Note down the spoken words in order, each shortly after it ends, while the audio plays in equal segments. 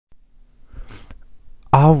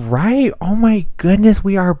All right. Oh my goodness,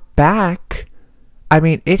 we are back. I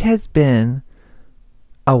mean, it has been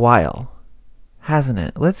a while, hasn't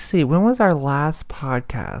it? Let's see. When was our last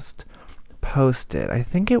podcast posted? I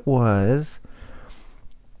think it was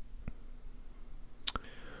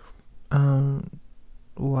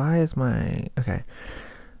why is my okay.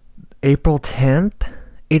 April 10th.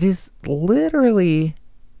 It is literally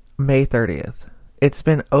May 30th. It's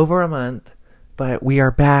been over a month, but we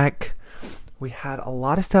are back. We had a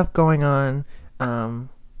lot of stuff going on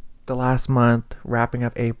the last month, wrapping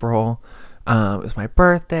up April. It was my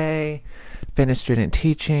birthday, finished student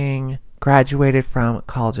teaching, graduated from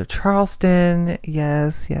College of Charleston.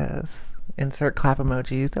 Yes, yes. Insert clap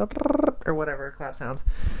emojis or whatever clap sounds.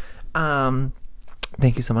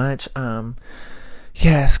 Thank you so much.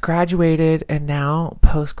 Yes, graduated, and now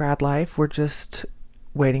post-grad life, we're just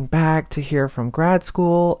waiting back to hear from grad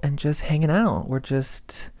school and just hanging out. We're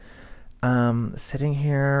just sitting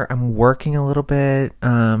here. I'm working a little bit,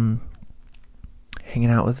 hanging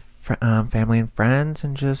out with family and friends,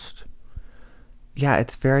 and just, yeah,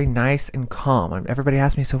 it's very nice and calm. Everybody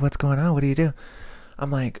asks me, so what's going on? What do you do?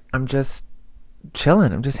 I'm like, I'm just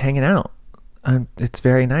chilling. I'm just hanging out. It's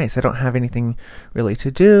very nice. I don't have anything really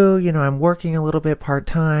to do. You know, I'm working a little bit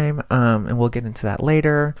part-time, and we'll get into that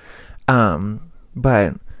later.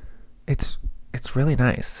 But it's really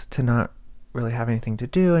nice to not really have anything to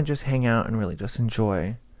do and just hang out and really just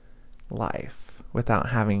enjoy life without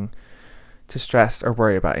having to stress or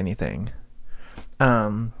worry about anything.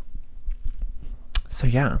 So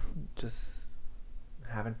yeah, just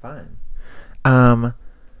having fun. I'm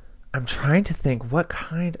trying to think what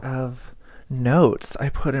kind of notes I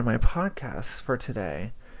put in my podcast for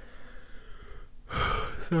today.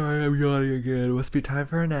 Sorry, I'm yawning again. It must be time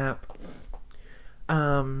for a nap.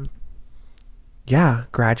 Yeah,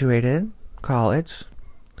 graduated college.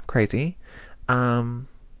 Crazy. And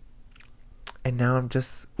now I'm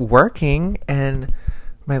just working, and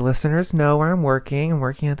my listeners know where I'm working. I'm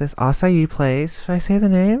working at this acai place. Should I say the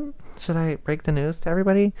name? Should I break the news to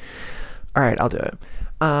everybody? All right, I'll do it.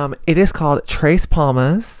 It is called Tres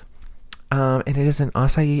Palmas, and it is an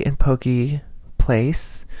acai and poke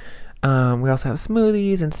place. We also have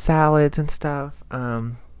smoothies and salads and stuff.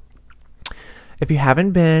 If you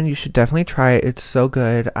haven't been, you should definitely try it. It's so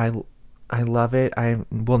good. I love it. I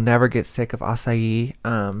will never get sick of acai.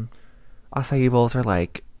 Acai bowls are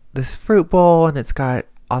like this fruit bowl, and it's got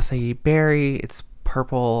acai berry. It's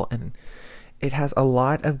purple, and it has a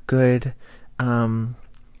lot of good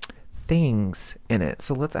things in it.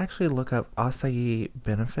 So let's actually look up acai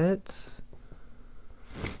benefits.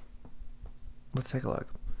 Let's take a look.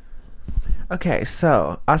 Okay,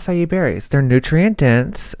 so acai berries, they're nutrient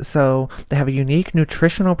dense, so they have a unique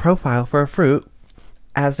nutritional profile for a fruit,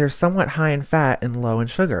 as they're somewhat high in fat and low in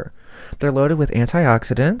sugar. They're loaded with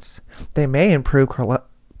antioxidants. They may improve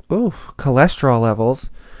cholesterol levels.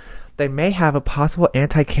 They may have a possible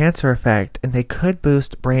anti-cancer effect, and they could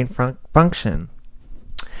boost brain function.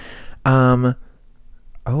 Oh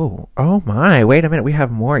my, wait a minute, we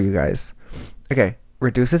have more, you guys. Okay,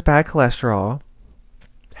 reduces bad cholesterol,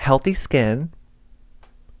 healthy skin,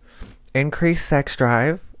 increased sex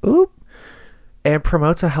drive, and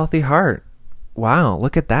promotes a healthy heart. Wow,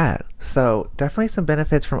 look at that. So definitely some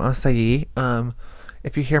benefits from acai.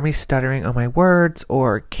 If you hear me stuttering on my words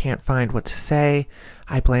or can't find what to say,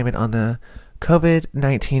 I blame it on the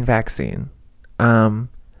COVID-19 vaccine.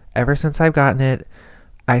 Ever since I've gotten it,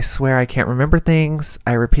 I swear I can't remember things.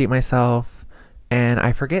 I repeat myself, and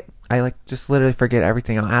I forget. I just literally forget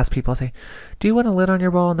everything. I'll ask people, I'll say, do you want a lid on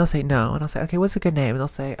your bowl? And they'll say no. And I'll say, okay, what's a good name? And they'll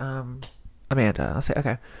say, Amanda. I'll say,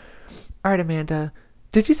 okay. All right, Amanda,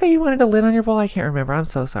 did you say you wanted a lid on your bowl? I can't remember. I'm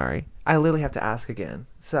so sorry. I literally have to ask again.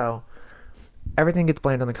 So everything gets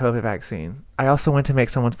blamed on the COVID vaccine. I also went to make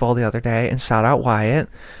someone's bowl the other day, and shout out Wyatt.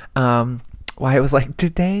 Wyatt was like,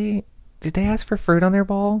 did they ask for fruit on their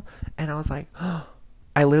bowl? And I was like, oh,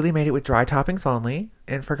 I literally made it with dry toppings only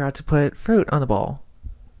and forgot to put fruit on the bowl.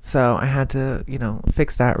 So I had to,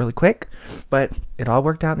 fix that really quick, but it all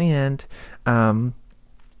worked out in the end.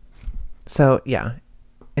 So yeah,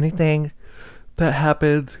 anything that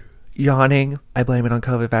happens, yawning, I blame it on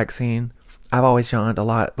COVID vaccine. I've always yawned a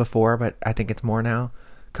lot before, but I think it's more now.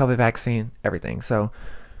 COVID vaccine, everything. So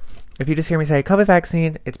if you just hear me say COVID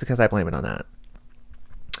vaccine, it's because I blame it on that.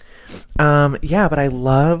 Yeah, but I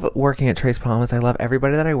love working at Tres Palmas. I love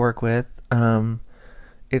everybody that I work with.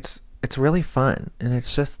 It's really fun, and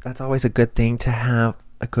that's always a good thing, to have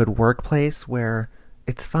a good workplace where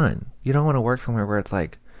it's fun. You don't want to work somewhere where it's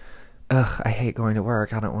like, ugh, I hate going to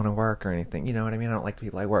work. I don't want to work or anything. You know what I mean? I don't like the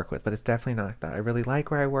people I work with, but it's definitely not like that. I really like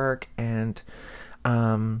where I work, and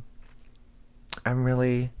I'm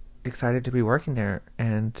really excited to be working there.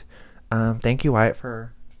 And thank you, Wyatt,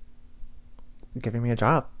 for giving me a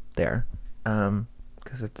job there,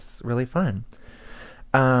 because it's really fun.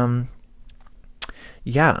 Um,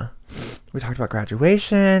 yeah, we talked about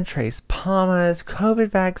graduation, Trace Palmas, COVID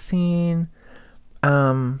vaccine.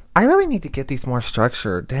 I really need to get these more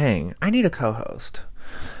structured. Dang, I need a co-host.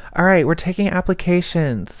 All right, we're taking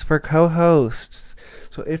applications for co-hosts.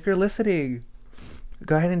 So if you're listening,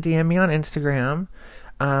 go ahead and DM me on Instagram.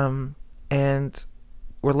 And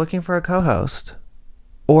we're looking for a co-host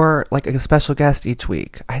or like a special guest each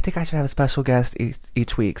week. I think I should have a special guest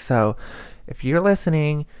each week. So if you're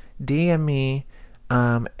listening, DM me,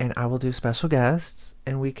 and I will do special guests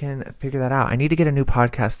and we can figure that out. I need to get a new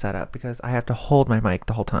podcast set up because I have to hold my mic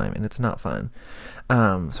the whole time and it's not fun.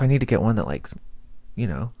 So I need to get one that, like, you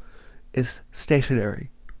know, is stationary.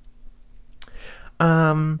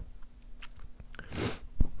 Gosh,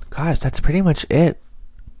 that's pretty much it.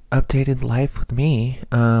 Updated life with me.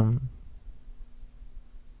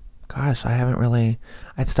 Gosh,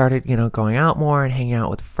 I've started, going out more and hanging out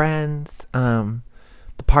with friends. The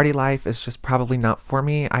party life is just probably not for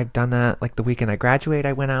me. I've done that, like, the weekend I graduate,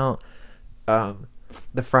 I went out,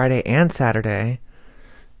 the Friday and Saturday,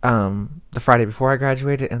 the Friday before I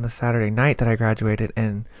graduated and the Saturday night that I graduated,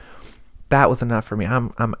 and that was enough for me.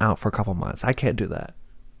 I'm out for a couple months. I can't do that.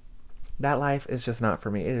 That life is just not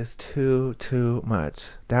for me. It is too much.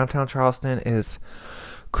 Downtown Charleston is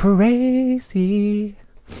crazy.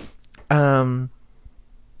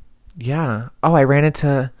 Yeah. Oh, I ran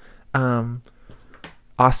into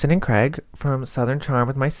Austin and Craig from Southern Charm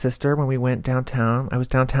with my sister when we went downtown. I was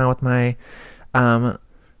downtown with my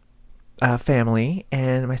family,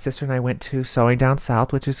 and my sister and I went to Sewing Down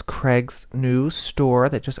South, which is Craig's new store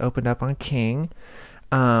that just opened up on King.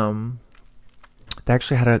 They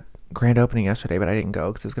actually had a grand opening yesterday, but I didn't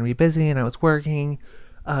go because it was going to be busy and I was working.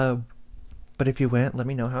 But if you went, let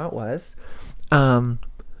me know how it was.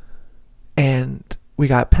 And we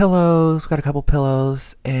got pillows, got a couple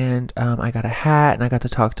pillows, and I got a hat, and I got to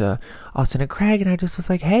talk to Austin and Craig, and I just was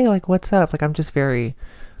like, hey, like, what's up? Like, I'm just very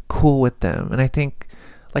cool with them. And I think,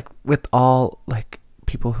 like, with all, like,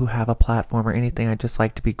 people who have a platform or anything, I just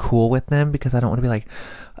like to be cool with them because I don't want to be like,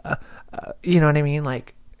 you know what I mean?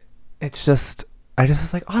 Like, it's just, I just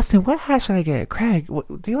was like, Austin, what hat should I get? Craig,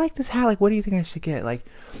 do you like this hat? Like, what do you think I should get? Like,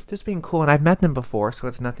 just being cool. And I've met them before, so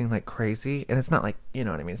it's nothing, like, crazy. And it's not like, you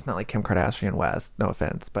know what I mean? It's not like Kim Kardashian West. No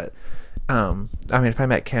offense, but I mean, if I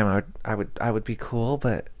met Kim, I would be cool,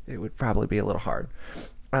 but it would probably be a little hard.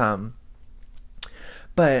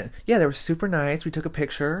 But yeah, they were super nice. We took a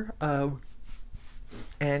picture,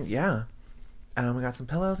 and yeah, we got some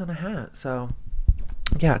pillows and a hat. So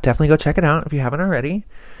yeah, definitely go check it out if you haven't already.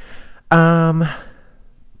 That's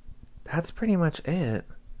pretty much it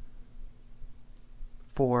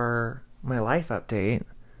for my life update.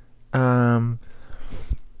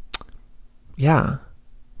 Yeah.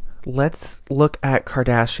 Let's look at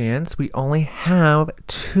Kardashians. We only have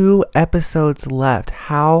 2 episodes left.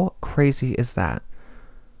 How crazy is that?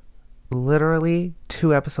 Literally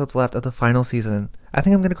 2 episodes left of the final season. I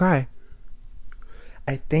think I'm gonna cry.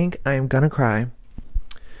 It's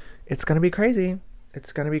gonna be crazy.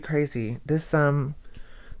 This,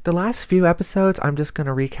 the last few episodes, I'm just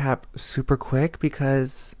gonna recap super quick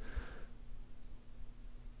because,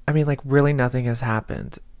 I mean, like, really nothing has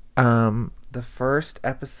happened. The first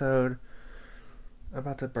episode, I'm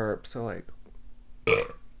about to burp, so, like,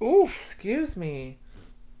 ooh, excuse me.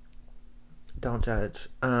 Don't judge.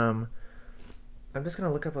 I'm just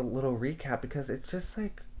gonna look up a little recap because it's just,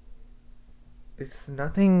 like, it's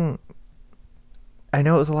nothing. I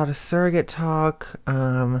know it was a lot of surrogate talk,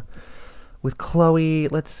 with Chloe.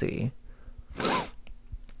 Let's see.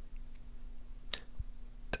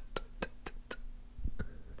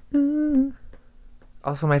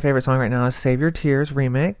 Also, my favorite song right now is Save Your Tears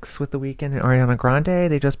remix with The Weeknd and Ariana Grande.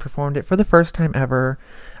 They just performed it for the first time ever,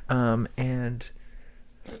 and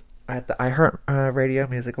at the iHeart Radio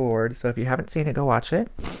Music Awards. So if you haven't seen it, go watch it.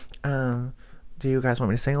 Do you guys want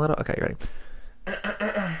me to sing a little? Okay, you ready?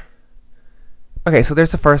 Okay, so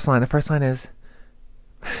there's the first line. The first line is...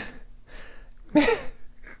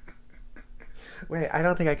 Wait, I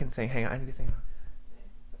don't think I can sing. Hang on, I need to sing.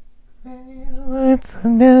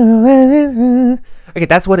 Okay,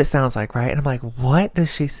 that's what it sounds like, right? And I'm like, what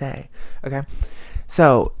does she say? Okay,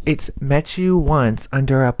 so it's met you once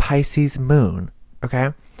under a Pisces moon,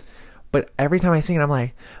 okay? But every time I sing it, I'm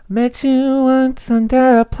like, met you once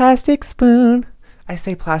under a plastic spoon. I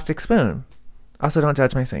say plastic spoon. Also, don't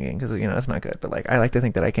judge my singing because, you know, it's not good. But, like, I like to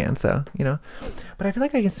think that I can, so, you know. But I feel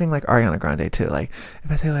like I can sing, like, Ariana Grande, too. Like,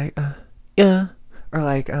 if I say, like, yeah. Or,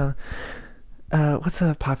 like, what's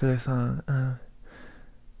a popular song?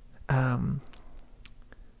 Um,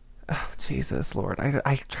 oh, Jesus Lord,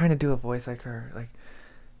 I trying to do a voice like her, like,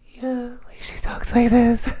 yeah, like she talks like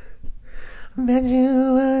this. Bet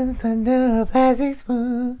you once under a plastic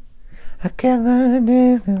spoon. I can't find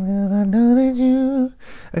this, and I know that you.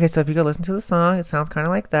 Okay, so if you go listen to the song, it sounds kind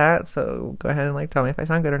of like that. So go ahead and like tell me if I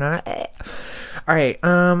sound good or not. All right.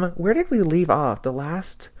 Where did we leave off? The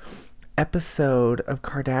last episode of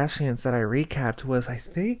Kardashians that I recapped was, I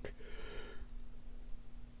think.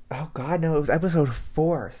 Oh God, no! It was episode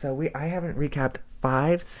 4. So I haven't recapped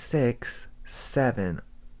 5, 6, 7,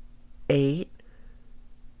 8.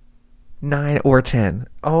 9 or 10.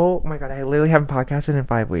 Oh my God, I literally haven't podcasted in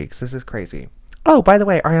 5 weeks. This is crazy. Oh, by the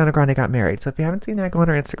way, Ariana Grande got married. So if you haven't seen that, go on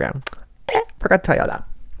her Instagram. Forgot to tell y'all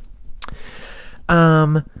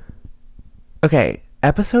that. Okay,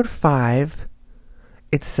 episode 5.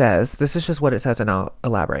 It says, this is just what it says, and I'll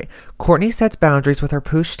elaborate. Kourtney sets boundaries with her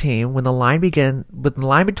Poosh team when the line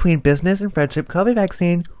between business and friendship, COVID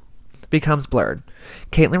vaccine, becomes blurred.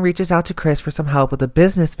 Caitlyn reaches out to Kris for some help with a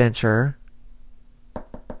business venture.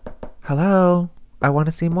 Hello? I want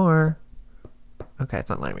to see more. Okay, it's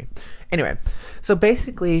not letting me. Anyway, so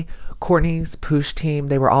basically, Kourtney's Poosh team,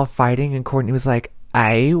 they were all fighting, and Kourtney was like,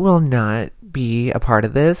 I will not be a part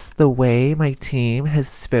of this. The way my team has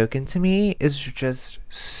spoken to me is just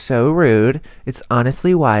so rude. It's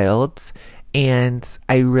honestly wild, and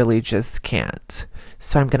I really just can't.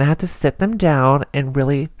 So I'm going to have to sit them down and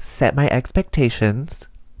really set my expectations.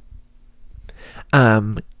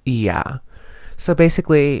 Yeah. So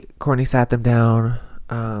basically, Kourtney sat them down,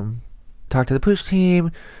 talked to the Poosh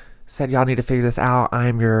team, said, y'all need to figure this out.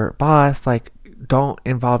 I'm your boss. Like, don't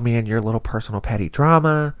involve me in your little personal petty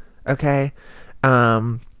drama. Okay?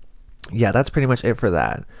 Yeah, that's pretty much it for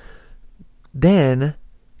that. Then,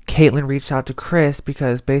 Caitlyn reached out to Kris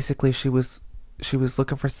because basically she was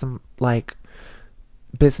looking for some, like,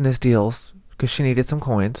 business deals because she needed some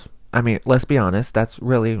coins. I mean, let's be honest. That's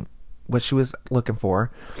really what she was looking for.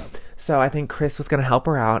 So I think Kris was going to help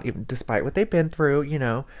her out, even despite what they've been through, you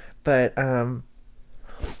know. But,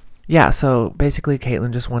 yeah, so basically Caitlyn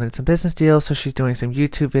just wanted some business deals, so she's doing some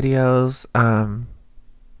YouTube videos,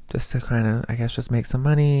 just to kind of, I guess, just make some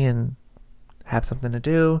money and have something to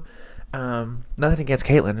do. Nothing against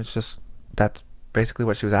Caitlyn, it's just, that's basically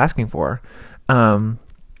what she was asking for.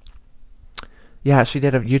 Yeah, she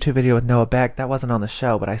did a YouTube video with Noah Beck. That wasn't on the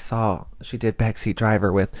show, but I saw she did Backseat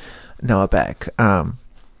Driver with Noah Beck.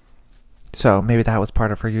 So maybe that was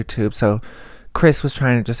part of her YouTube. So Kris was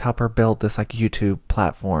trying to just help her build this like YouTube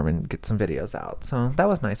platform and get some videos out. So that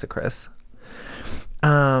was nice of Kris.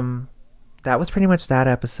 That was pretty much that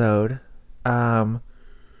episode. That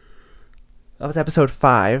was episode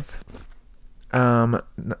 5.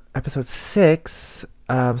 Episode 6,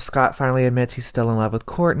 Scott finally admits he's still in love with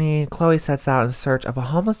Kourtney. Khloe sets out in search of a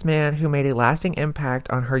homeless man who made a lasting impact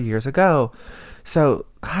on her years ago. So,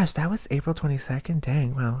 gosh, that was April 22nd.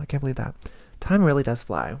 Dang, wow, I can't believe that. Time really does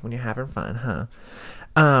fly when you're having fun, huh?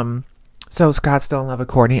 So Scott's still in love with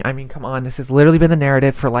Kourtney. I mean, come on, this has literally been the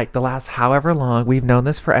narrative for like the last however long. We've known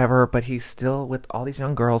this forever, but he's still with all these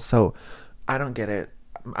young girls, so I don't get it.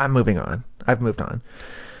 I'm moving on. I've moved on.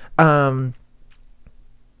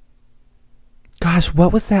 Gosh,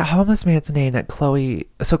 what was that homeless man's name that Khloe...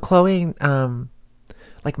 So Khloe,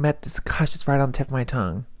 like met this... Gosh, it's right on the tip of my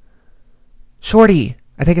tongue. Shorty.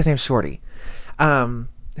 I think his name's Shorty.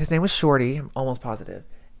 His name was Shorty. I'm almost positive.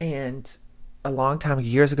 And a long time,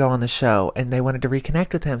 years ago on the show, and they wanted to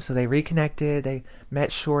reconnect with him. So they reconnected. They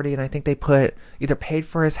met Shorty, and I think they either paid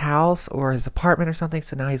for his house or his apartment or something.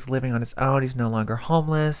 So now he's living on his own. He's no longer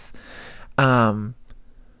homeless. But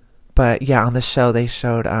yeah, on the show, they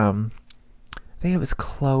showed... I think it was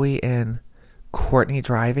Khloe and Kourtney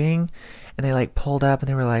driving, and they like pulled up and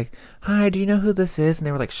they were like, hi, do you know who this is? And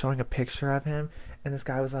they were like showing a picture of him, and this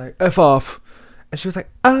guy was like, F off. And she was like,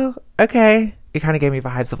 oh, okay. It kind of gave me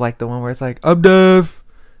vibes of like the one where it's like, I'm deaf.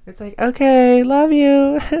 It's like, okay, love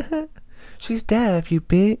you. She's deaf, you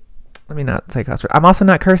bitch. Let me not say cuss words. I'm also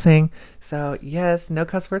not cursing, so yes, no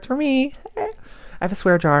cuss words for me. I have a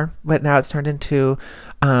swear jar, but now it's turned into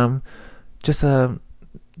just a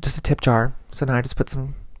tip jar. So now I just put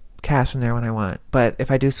some cash in there when I want. But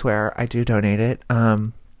if I do swear, I do donate it.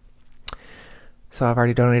 So I've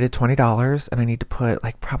already donated $20, and I need to put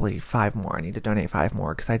like probably 5 more. I need to donate 5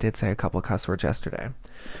 more because I did say a couple of cuss words yesterday.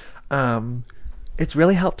 It's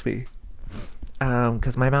really helped me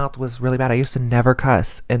because my mouth was really bad. I used to never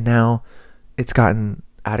cuss, and now it's gotten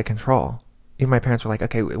out of control. Even my parents were like,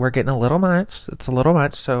 okay, we're getting a little much. It's a little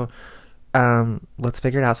much, so let's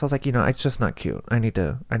figure it out. So I was like, it's just not cute. I need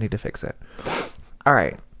to fix it. All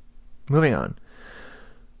right, moving on.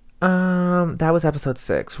 That was episode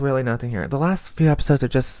 6. Really nothing here. The last few episodes are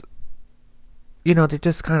just, they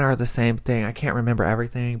just kind of are the same thing. I can't remember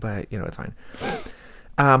everything, but, it's fine.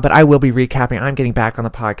 But I will be recapping. I'm getting back on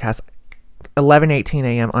the podcast 11:18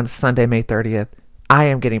 a.m. on Sunday, May 30th. I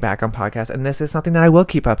am getting back on podcast, and this is something that I will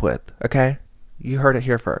keep up with, okay? You heard it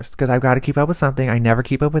here first, because I've got to keep up with something. I never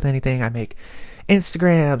keep up with anything. I make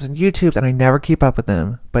Instagrams and YouTubes, and I never keep up with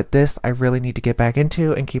them. But this, I really need to get back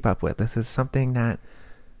into and keep up with. This is something that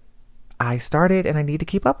I started, and I need to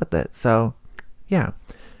keep up with it. So, yeah.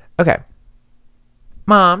 Okay.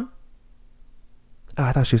 Mom. Oh,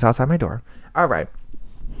 I thought she was outside my door. All right.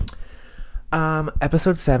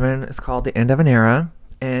 Episode 7 is called The End of an Era,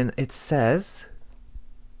 and it says...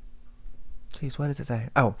 Jeez, what does it say?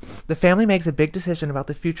 Oh, the family makes a big decision about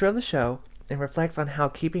the future of the show and reflects on how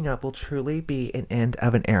keeping up will truly be an end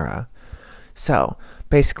of an era. So,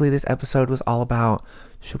 basically, this episode was all about,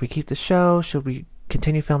 should we keep the show? Should we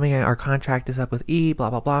continue filming it? Our contract is up with E,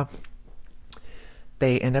 blah, blah, blah.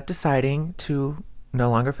 They end up deciding to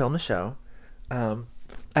no longer film the show,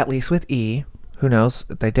 at least with E. Who knows?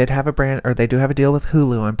 They did have they do have a deal with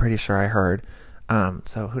Hulu, I'm pretty sure I heard.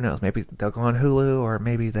 So who knows? Maybe they'll go on Hulu, or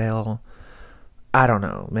maybe I don't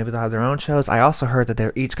know. Maybe they'll have their own shows. I also heard that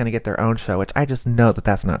they're each going to get their own show, which I just know that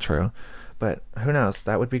that's not true. But who knows?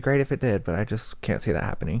 That would be great if it did, but I just can't see that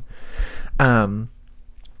happening. So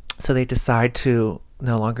they decide to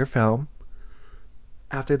no longer film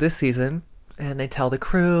after this season, and they tell the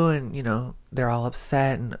crew, and, they're all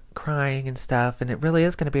upset and crying and stuff, and it really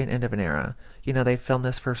is going to be an end of an era. They filmed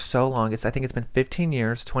this for so long. I think it's been 15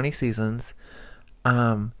 years, 20 seasons.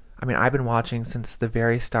 I've been watching since the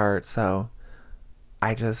very start, so...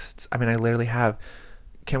 I literally have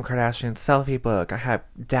Kim Kardashian's selfie book. I have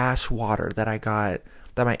Dash water that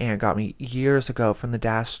my aunt got me years ago from the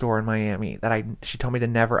Dash store in Miami she told me to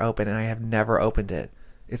never open, and I have never opened it.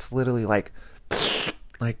 It's literally like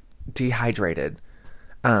dehydrated.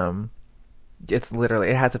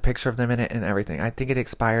 It has a picture of them in it and everything. I think it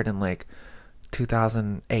expired in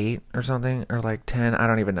 2008 or something, or 10. I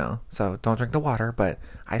don't even know. So don't drink the water, but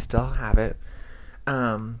I still have it.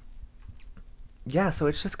 Yeah, so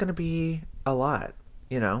it's just going to be a lot,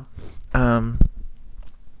 So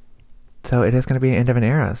it is going to be an end of an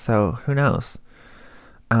era. So who knows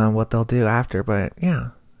what they'll do after. But yeah,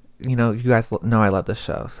 you guys know I love this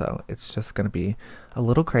show. So it's just going to be a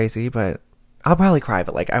little crazy, but I'll probably cry.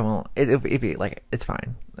 But I won't. It'll be it's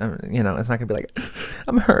fine. It's not going to be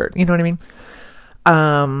I'm hurt. You know what I mean?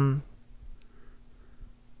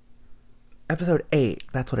 Episode 8,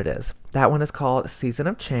 that's what it is. That one is called Season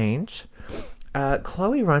of Change.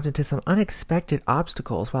 Chloe runs into some unexpected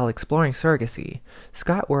obstacles while exploring surrogacy.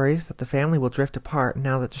 Scott worries that the family will drift apart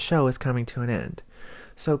now that the show is coming to an end.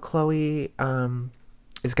 So Chloe is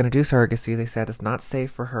going to do surrogacy. They said it's not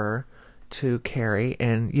safe for her to carry.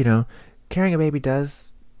 And, carrying a baby does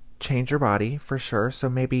change your body for sure. So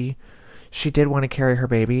maybe she did want to carry her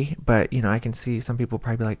baby. But, I can see some people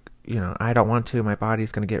probably I don't want to. My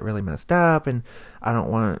body's going to get really messed up. And I don't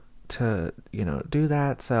want to, do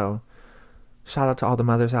that. So... shout out to all the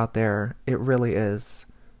mothers out there. It really is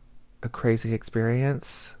a crazy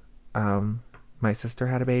experience. My sister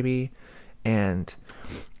had a baby, and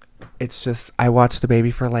it's just, I watched the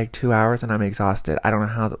baby for 2 hours, and I'm exhausted. I don't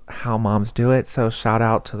know how moms do it, so shout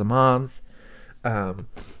out to the moms.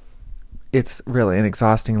 It's really an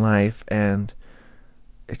exhausting life, and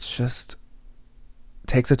it's just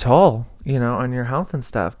takes a toll, on your health and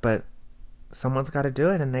stuff, but someone's got to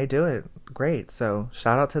do it, and they do it great, so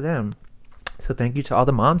shout out to them. So thank you to all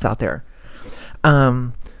the moms out there.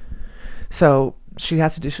 So she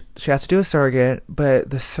has to do a surrogate,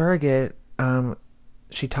 but the surrogate,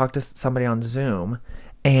 she talked to somebody on Zoom,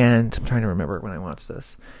 and I'm trying to remember when I watched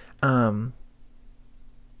this. COVID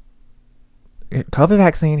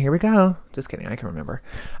vaccine, here we go. Just kidding, I can remember.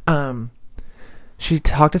 She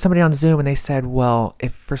talked to somebody on Zoom, and they said, well,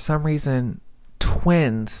 if for some reason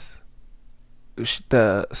twins,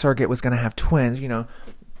 the surrogate was going to have twins, you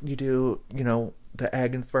do, the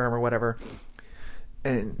egg and sperm or whatever,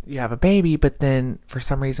 and you have a baby, but then for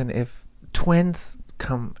some reason, if twins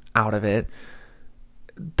come out of it,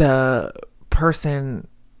 the person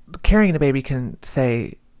carrying the baby can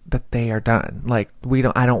say that they are done. I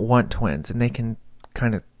don't want twins, and they can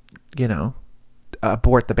kind of,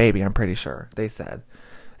 abort the baby, I'm pretty sure, they said.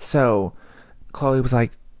 So Chloe was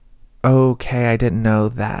like, okay, I didn't know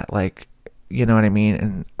that, you know what I mean?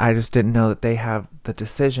 And I just didn't know that they have the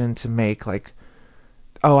decision to make,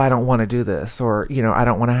 oh, I don't want to do this, or, I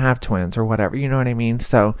don't want to have twins, or whatever, you know what I mean?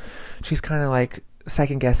 So she's kind of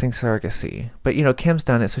second-guessing surrogacy. But, Kim's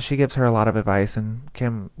done it, so she gives her a lot of advice, and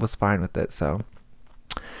Kim was fine with it, so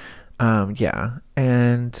Yeah.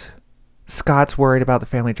 And Scott's worried about the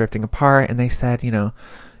family drifting apart, and they said,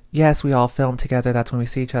 yes, we all film together. That's when we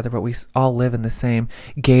see each other, but we all live in the same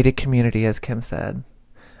gated community, as Kim said.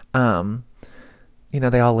 Um,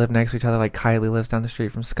 they all live next to each other. Like Kylie lives down the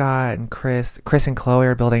street from Scott, and Chris and Chloe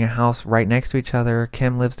are building a house right next to each other.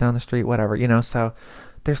 Kim lives down the street, whatever, so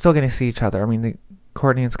they're still going to see each other. I mean,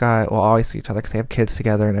 Courtney and Scott will always see each other because they have kids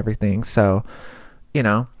together and everything. So,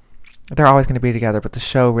 they're always going to be together, but the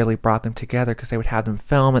show really brought them together because they would have them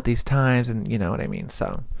film at these times, and you know what I mean.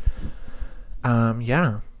 So,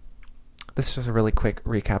 yeah, this is just a really quick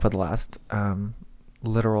recap of the last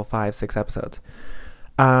literal 5-6 episodes.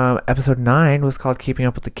 Episode 9 was called Keeping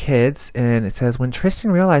Up with the Kids, and it says, when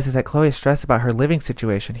Tristan realizes that Chloe is stressed about her living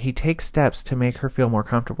situation, he takes steps to make her feel more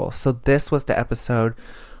comfortable. So this was the episode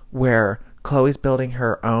where Chloe's building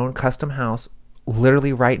her own custom house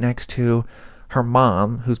literally right next to her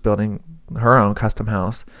mom, who's building her own custom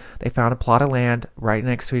house. They found a plot of land right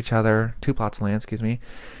next to each other, 2 plots of land, excuse me,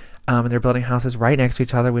 and they're building houses right next to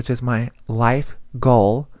each other, which is my life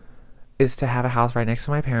goal, is to have a house right next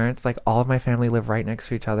to my parents. Like, all of my family live right next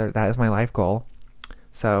to each other. That is my life goal.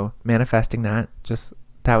 So manifesting that,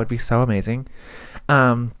 that would be so amazing.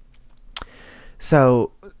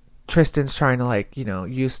 So Tristan's trying to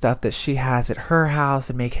use stuff that she has at her house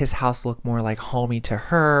and make his house look more like homey to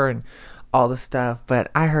her and all this stuff. But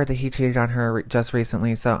I heard that he cheated on her just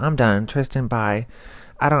recently, so I'm done. Tristan, bye.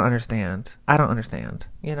 I don't understand. I don't know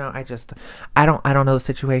the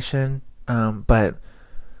situation. But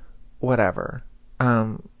whatever.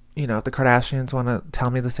 If the Kardashians want to tell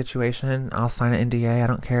me the situation, I'll sign an NDA. I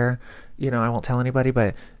don't care. I won't tell anybody,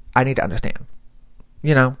 but I need to understand.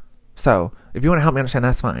 So if you want to help me understand,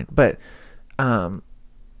 that's fine. But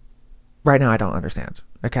right now I don't understand.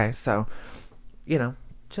 Okay, so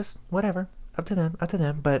just whatever. Up to them.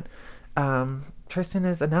 But Tristan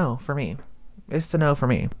is a no for me. It's a no for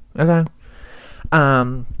me. Okay.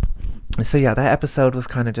 So yeah, that episode was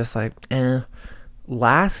kind of just like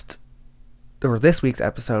this week's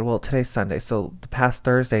episode, well, today's Sunday, so the past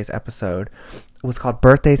Thursday's episode was called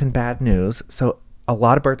Birthdays and Bad News. So a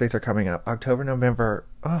lot of birthdays are coming up. October, November,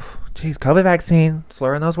 COVID vaccine,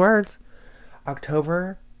 slurring those words.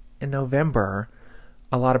 October and November,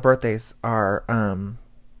 a lot of birthdays are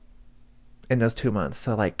in those 2 months.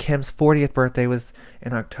 So like Kim's 40th birthday was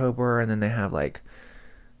in October, and then they have like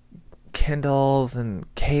Kendall's and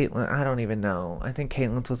Caitlyn. I don't even know. I think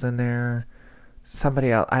Caitlyn's was in there.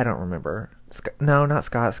 Somebody else, I don't remember. No, not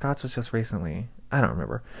Scott. Scott's was just recently. I don't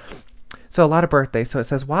remember. So a lot of birthdays. So it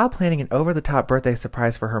says, while planning an over-the-top birthday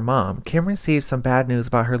surprise for her mom, Kim receives some bad news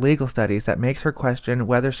about her legal studies that makes her question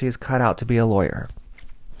whether she is cut out to be a lawyer.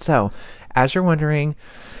 So, as you're wondering,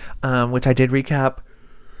 which I did recap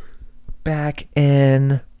back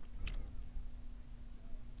in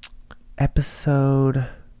episode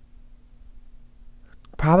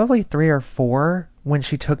probably 3 or 4, when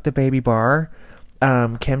she took the baby bar,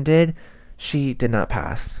 Kim did. She did not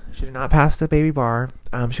pass. She did not pass the baby bar.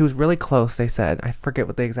 She was really close, they said. I forget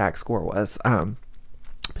what the exact score was. But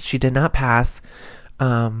she did not pass.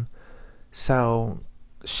 So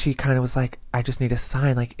she kind of was like, I just need a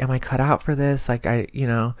sign. Like, am I cut out for this? Like, I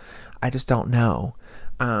just don't know.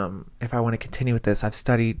 If I want to continue with this. I've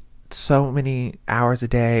studied so many hours a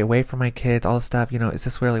day away from my kids, all this stuff. Is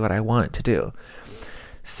this really what I want to do?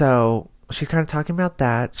 So she's kind of talking about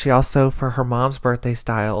that. She also, for her mom's birthday,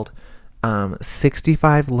 styled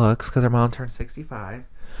 65 looks, because her mom turned 65.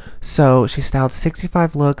 So she styled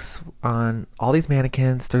 65 looks on all these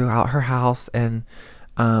mannequins throughout her house, and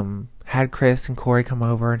had Chris and Corey come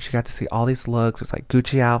over, and she got to see all these looks. It was like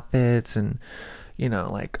Gucci outfits and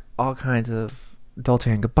like all kinds of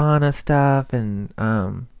Dolce & Gabbana stuff, and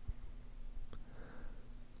gosh,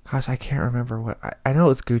 I can't remember what. I know it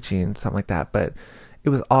was Gucci and something like that, but it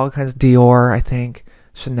was all kinds of Dior, I think,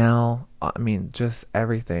 Chanel. I mean, just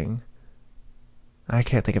everything. I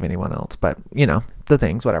can't think of anyone else, but the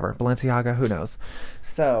things, whatever. Balenciaga, who knows?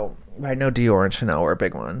 So I know Dior and Chanel were a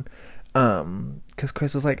big one. Because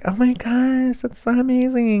Chris was like, "Oh my gosh, that's so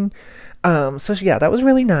amazing." So yeah, that was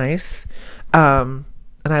really nice. And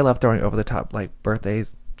I love throwing over the top like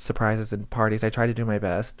birthdays, surprises, and parties. I try to do my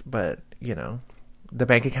best, but the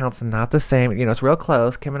bank accounts are not the same. It's real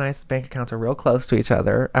close. Kim and I's bank accounts are real close to each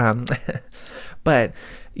other. But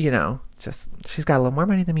just she's got a little more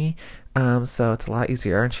money than me. So it's a lot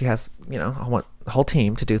easier, and she has a whole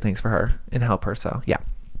team to do things for her and help her. So yeah.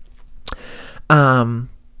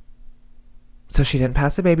 So she didn't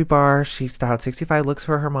pass the baby bar. She styled 65 looks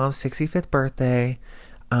for her mom's 65th birthday.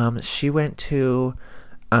 She went to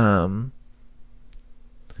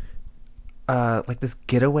like this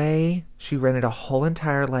getaway. She rented a whole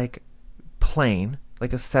entire like plane,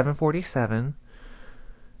 like a 747.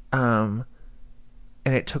 And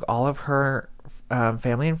it took all of her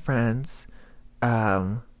family and friends. Wait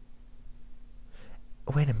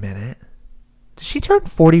a minute. Did she turn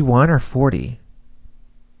 41 or 40?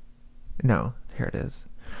 No, here it is.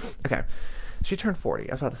 Okay. She turned 40,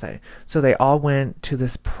 I was about to say. So they all went to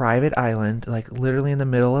this private island, like literally in the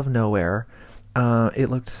middle of nowhere. It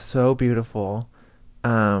looked so beautiful.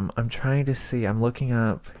 I'm trying to see. I'm looking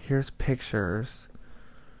up. Here's pictures.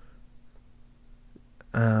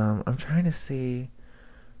 I'm trying to see.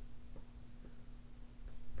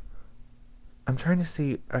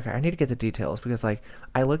 Okay, I need to get the details because, like,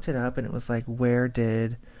 I looked it up and it was like, where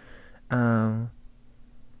did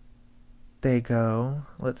they go?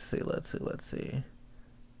 Let's see.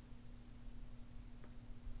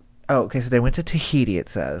 Oh, okay, so they went to Tahiti, it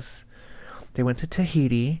says. They went to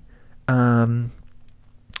Tahiti.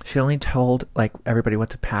 She only told, like, everybody what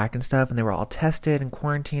to pack and stuff, and they were all tested and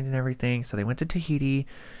quarantined and everything. So they went to Tahiti,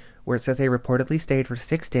 where it says they reportedly stayed for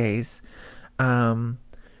 6 days.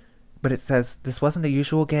 But it says this wasn't the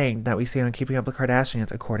usual gang that we see on Keeping Up with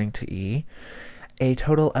Kardashians, according to E. A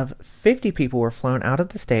total of 50 people were flown out of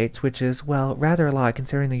the States, which is, well, rather a lot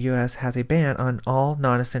considering the U.S. has a ban on all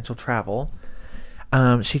non-essential travel.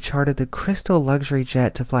 She chartered the Crystal luxury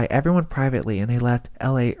jet to fly everyone privately, and they left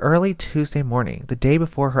LA early Tuesday morning, the day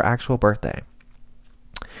before her actual birthday.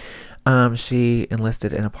 She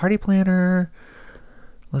enlisted the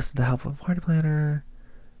help of a party planner,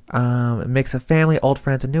 a mix of family, old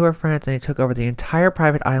friends, and newer friends, and they took over the entire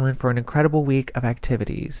private island for an incredible week of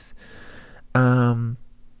activities. So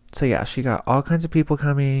yeah, she got all kinds of people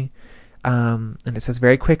coming. And it says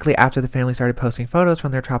very quickly after the family started posting photos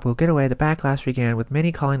from their tropical getaway, the backlash began with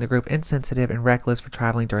many calling the group insensitive and reckless for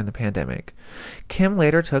traveling during the pandemic. Kim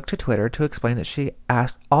later took to Twitter to explain that she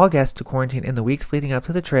asked all guests to quarantine in the weeks leading up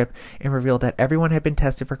to the trip and revealed that everyone had been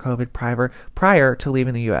tested for COVID prior to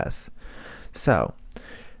leaving the U.S. So,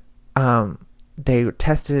 they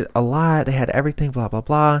tested a lot, they had everything, blah, blah,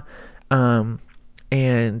 blah.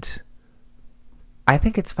 And I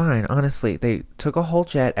think it's fine, honestly. They took a whole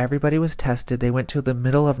jet. Everybody was tested. They went to the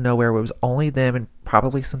middle of nowhere where it was only them and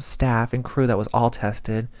probably some staff and crew that was all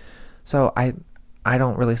tested. So I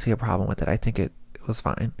don't really see a problem with it. I think it was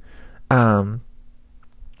fine. The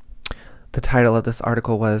title of this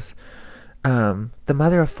article was, The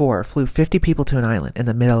Mother of Four Flew 50 People to an Island in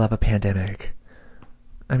the Middle of a Pandemic.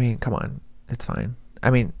 I mean, come on. It's fine. I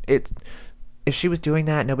mean, if she was doing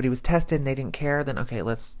that, nobody was tested and they didn't care, then okay,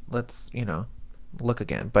 let's look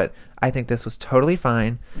again. But I think this was totally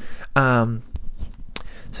fine. So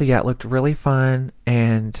yeah, it looked really fun,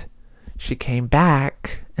 and she came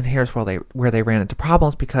back, and here's where they ran into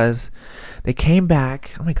problems, because they came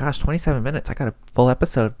back. Oh my gosh, 27 minutes. I got a full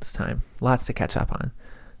episode this time. Lots to catch up on.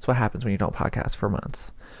 That's what happens when you don't podcast for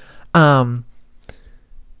months.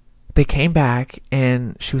 They came back,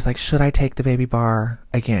 and she was like, should I take the baby bar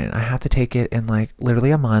again? I have to take it in like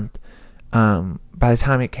literally a month. By the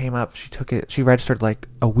time it came up, she registered like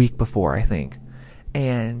a week before, I think.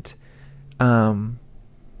 And,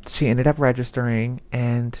 she ended up registering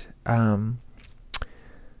and,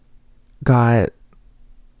 got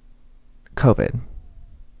COVID. I'm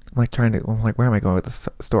like, where am I going with this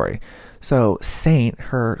story? So Saint,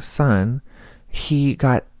 her son, he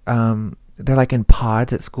got, they're like in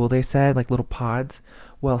pods at school, they said, like little pods.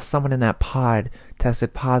 Well, someone in that pod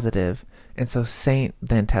tested positive. And so Saint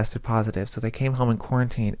then tested positive. So they came home in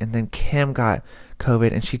quarantine. And then Kim got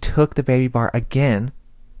COVID. And she took the baby bar again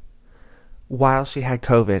while she had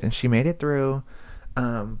COVID. And she made it through.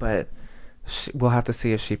 But we'll have to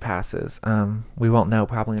see if she passes. We won't know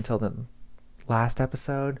probably until the last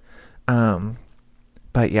episode.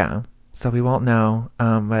 But yeah. So we won't know.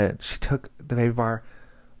 But she took the baby bar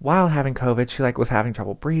while having COVID. She was having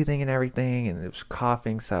trouble breathing and everything. And it was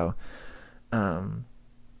coughing. So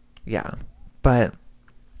yeah, but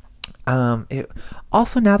it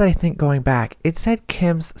also, now that I think going back, it said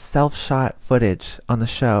Kim's self-shot footage on the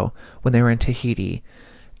show when they were in Tahiti.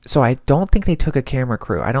 So I don't think they took a camera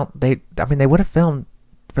crew. They would have filmed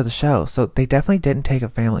for the show, so they definitely didn't take a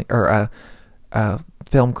family or a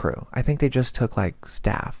film crew. I think they just took like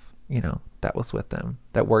staff, that was with them,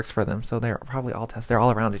 that works for them. So they're probably all tested. They're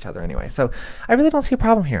all around each other anyway. So I really don't see a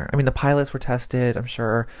problem here. I mean, the pilots were tested. I'm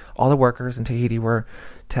sure all the workers in Tahiti were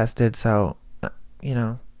tested. So,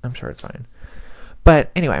 I'm sure it's fine. But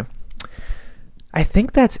anyway, I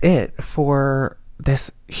think that's it for this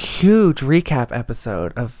huge recap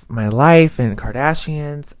episode of my life and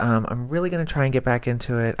Kardashians. I'm really going to try and get back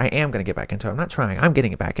into it. I am going to get back into it. I'm not trying. I'm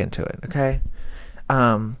getting back into it. Okay.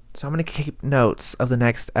 So I'm going to keep notes of the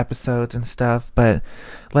next episodes and stuff, but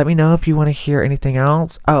let me know if you want to hear anything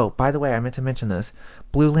else. Oh, by the way, I meant to mention this.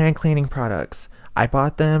 Blue Land cleaning products. I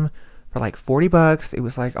bought them for like $40. It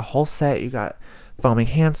was like a whole set. You got foaming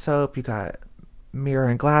hand soap, you got mirror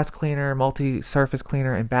and glass cleaner, multi-surface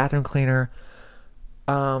cleaner, and bathroom cleaner.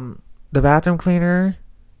 The bathroom cleaner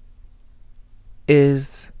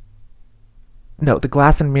is... No, the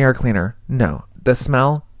glass and mirror cleaner. No. The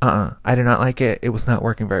smell? I did not like it. It was not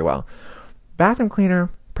working very well. Bathroom cleaner,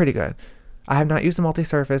 pretty good. I have not used the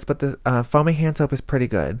multi-surface, but the foaming hand soap is pretty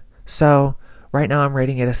good. So, right now I'm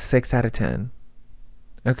rating it a 6 out of 10.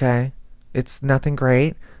 Okay? It's nothing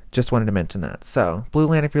great. Just wanted to mention that. So, Blue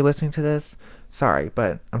Land, if you're listening to this, sorry,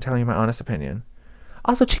 but I'm telling you my honest opinion.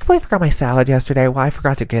 Also, Chick-fil-A forgot my salad yesterday. Well, I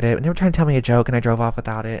forgot to get it, and they were trying to tell me a joke, and I drove off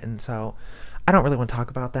without it, and so I don't really want to talk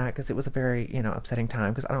about that, because it was a very, upsetting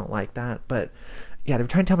time, because I don't like that, but yeah, they were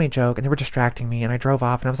trying to tell me a joke, and they were distracting me, and I drove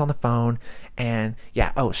off, and I was on the phone, and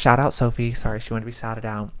yeah, oh, shout out Sophie, sorry, she wanted to be shouted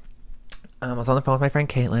out. I was on the phone with my friend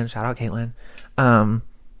Caitlin, shout out Caitlin, and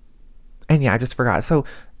yeah, I just forgot. So,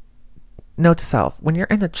 note to self, when you're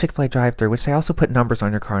in the Chick-fil-A drive-thru, which they also put numbers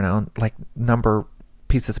on your car now, like number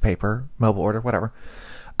pieces of paper, mobile order, whatever,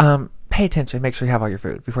 pay attention, make sure you have all your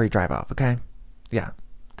food before you drive off, okay? Yeah,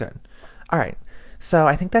 good. All right, so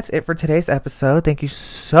I think that's it for today's episode. Thank you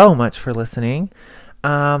so much for listening,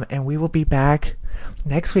 and we will be back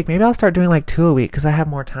next week. Maybe I'll start doing like 2 a week, because I have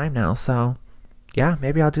more time now, so yeah,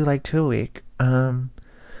 maybe I'll do like 2 a week.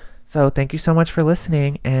 So thank you so much for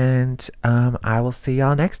listening, and I will see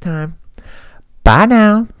y'all next time. Bye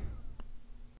now.